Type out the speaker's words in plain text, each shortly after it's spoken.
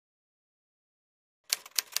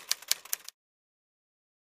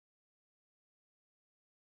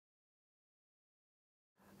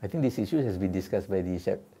I think this issue has been discussed by the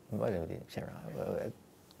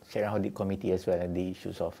Sharia Audit Committee as well, and the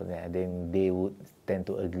issues of that. Then they would tend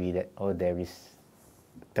to agree that there is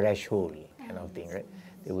threshold kind of thing, right?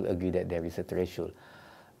 They would agree that there is a threshold.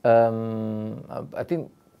 I think,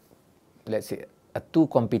 let's say, two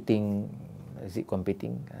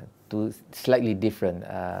slightly different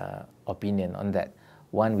opinion on that.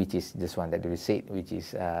 One, which is this one that we said, which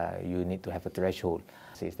is you need to have a threshold.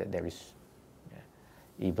 Says that there is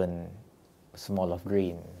even small of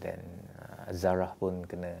grain, then zarah pun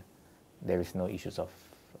kena, there is no issues of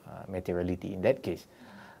materiality in that case.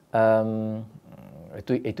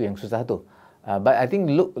 Itu yang susah tu. But I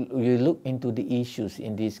think you look into the issues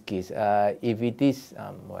in this case. If it is,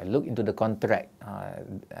 look into the contract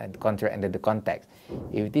under the context.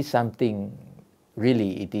 If it is something,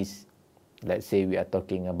 really it is, let's say we are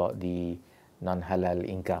talking about the non-halal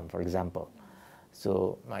income, for example.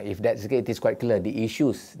 So if that's the case, it is quite clear. The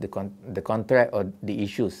issues, the contract or the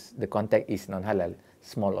issues, the contact is non-halal,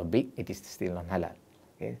 small or big, it is still non-halal.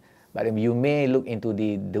 Okay? But you may look into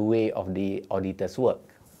the way of the auditor's work,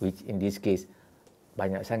 which in this case,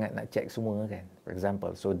 banyak sangat nak check semua kan, for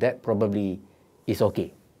example. So that probably is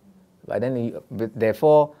okay. But then,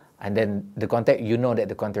 therefore, and then the contract, you know that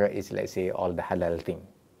the contract is, let's say, all the halal thing.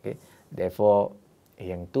 Okay? Therefore,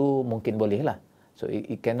 yang tu mungkin boleh lah. So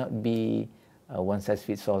it cannot be one size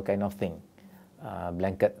fits all kind of thing.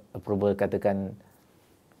 Blanket approval katakan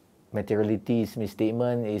materiality's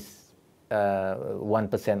misstatement is 1%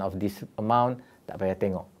 of this amount, tak payah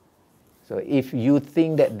tengok. So if you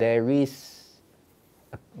think that there is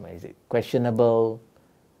questionable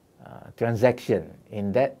transaction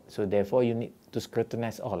in that, so therefore you need to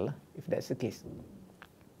scrutinize all, if that's the case.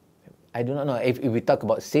 I do not know. If we talk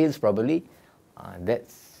about sales, probably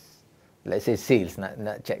that's, let's say sales,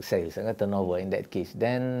 not check sales, turnover in that case.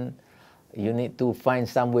 Then you need to find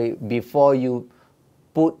some way before you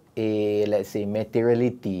put a, let's say,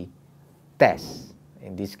 materiality test.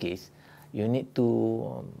 In this case, you need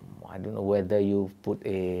to, I don't know whether you put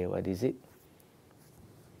a, what is it?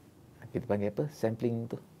 Kita panggil apa?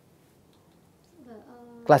 Sampling tu.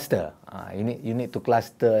 Cluster. You need to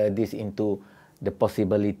cluster this into the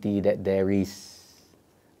possibility that there is,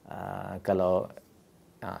 kalau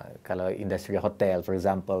industry hotel, for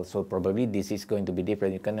example, so probably this is going to be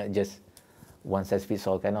different. You cannot just one size fits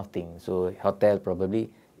all kind of thing. So hotel probably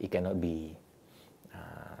it cannot be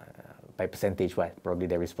by percentage wise. Probably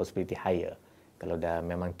the responsibility higher. Kalau dah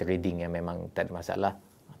memang trading yang memang tak ada masalah,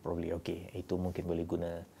 probably okay. Itu mungkin boleh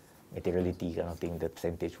guna materiality kind of thing, the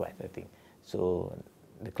percentage wise, I think. So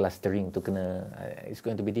the clustering tu kena, it's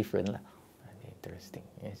going to be different lah. Interesting,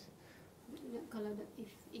 yes. Kalau if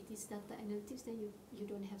it is data analytics, then you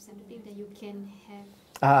don't have sampling, then you can have.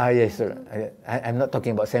 Yes, sir. I'm not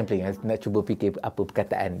talking about sampling. I nak cuba fikir apa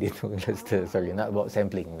perkataan dia tu. Sorry, not about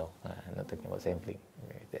sampling. No, I'm not talking about sampling.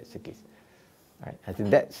 Okay, that's the case. Right. I think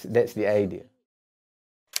that's the idea.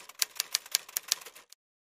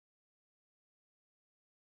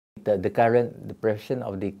 The profession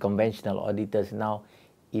of the conventional auditors now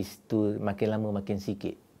is to makin lama makin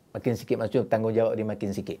sikit. Makin sikit maksudnya tanggungjawab dia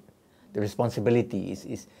makin sikit. The responsibility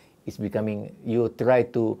is becoming, you try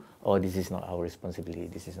to, this is not our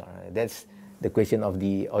responsibility, this is not, that's the question of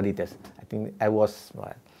the auditors. I think I was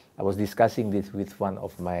discussing this with one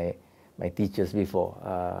of my teachers before,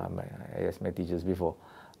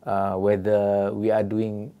 whether we are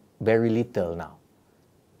doing very little now.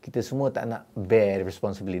 Kita semua tak nak bear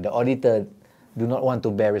responsibility. The auditor do not want to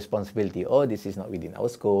bear responsibility. This is not within our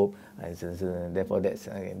scope. Therefore,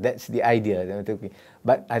 that's the idea.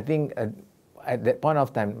 But I think at that point of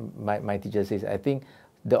time, my teacher says, I think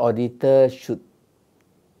the auditor should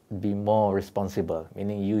be more responsible.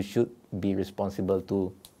 Meaning you should be responsible to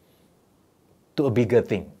a bigger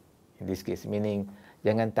thing. In this case, meaning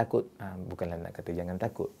jangan takut. Bukanlah nak kata jangan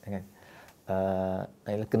takut.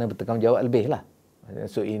 Kena bertanggungjawab lebih lah.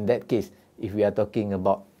 So in that case, if we are talking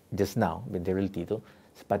about just now, materiality tu,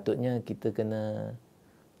 sepatutnya kita kena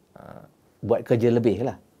buat kerja lebih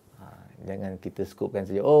lah. Jangan kita scopekan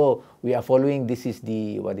saja. We are following, this is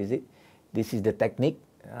the, what is it? This is the technique.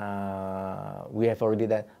 We have already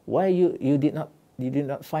done. Why you did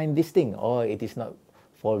not find this thing? It is not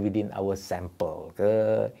fall within our sample.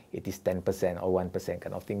 It is 10% or 1%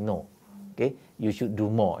 kind of thing. No. Okay, you should do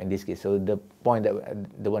more in this case. So the point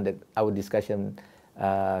that our discussion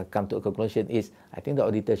come to a conclusion is, I think the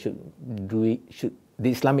auditor the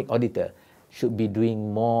Islamic auditor should be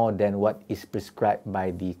doing more than what is prescribed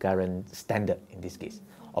by the current standard in this case.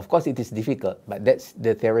 Of course, it is difficult, but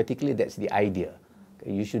theoretically that's the idea.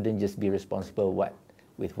 Okay, you shouldn't just be responsible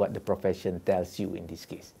with what the profession tells you in this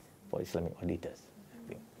case for Islamic auditors, I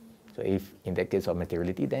think. So if in that case of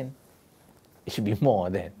materiality, then it should be more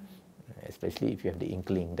then, especially if you have the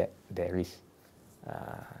inkling that there is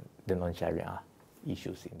the non-Sharia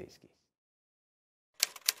issues in this case.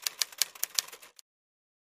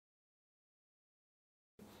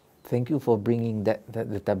 Thank you for bringing that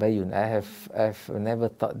the tabayun. I've never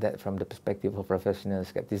thought that from the perspective of professional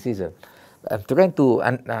skepticism. I'm trying to,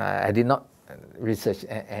 I did not research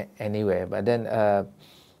anywhere, but then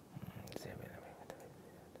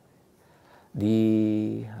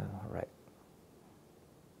right.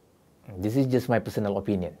 This is just my personal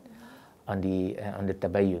opinion on the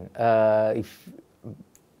tabayun. If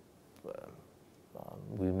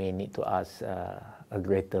we may need to ask a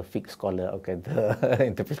greater fiqh scholar, okay, the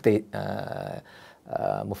interpretate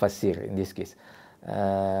mufassir in this case.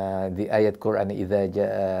 The ayat Quran idza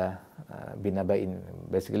jaa binaba'in,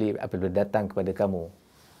 basically apabila datang kepada kamu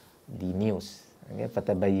di news, okay,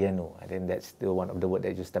 fatabayyanu, and then that's the one of the word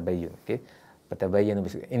that just tabayyun, okay, fatabayyanu.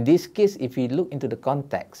 In this case, if we look into the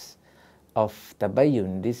context of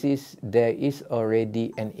tabayyun, there is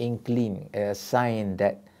already an inkling, a sign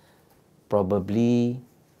that probably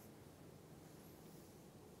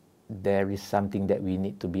there is something that we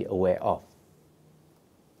need to be aware of.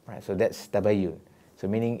 Right, so that's tabayun. So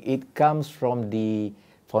meaning it comes from the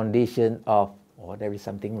foundation of, there is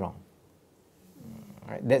something wrong.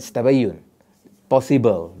 Right, that's tabayun.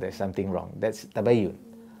 Possible there's something wrong. That's tabayun.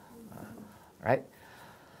 Right?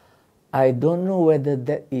 I don't know whether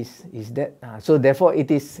that is that. So therefore it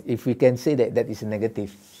is, if we can say that that is a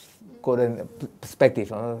negative perspective,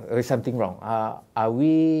 there is something wrong.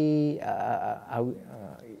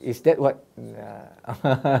 Is that what?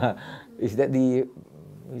 Is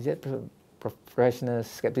that professional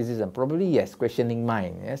skepticism? Probably yes. Questioning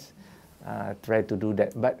mind, yes. Try to do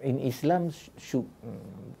that. But in Islam, should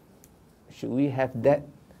we have that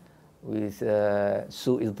with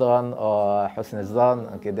su'il dhan or husn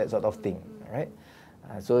al-dhan? Okay, that sort of thing, right?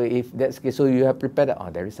 So if that's the case, so you have prepared.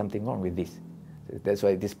 There is something wrong with this. So that's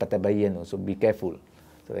why it is patabayyan. So be careful.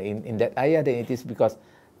 So in that ayah, then it is because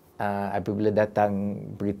apabila datang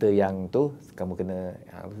berita yang tu, kamu kena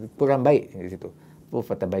kurang baik di situ.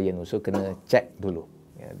 Fatabayyanu, so kena check dulu.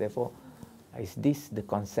 Yeah, therefore, is this the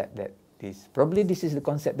concept that is? Probably this is the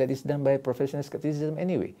concept that is done by professional skepticism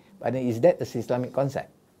anyway. But then is that an Islamic concept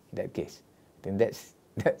in that case? Then that's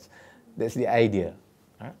the idea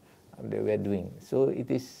that we are doing. So it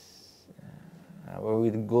is when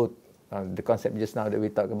we go the concept just now that we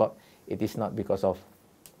talked about. It is not because of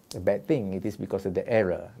a bad thing, it is because of the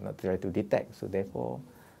error, not try to detect. So therefore,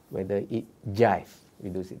 whether it jive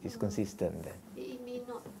with those, it is consistent then. It may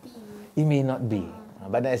not be. It may not be.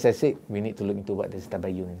 But as I said, we need to look into what does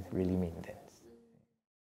tabayun really mean then.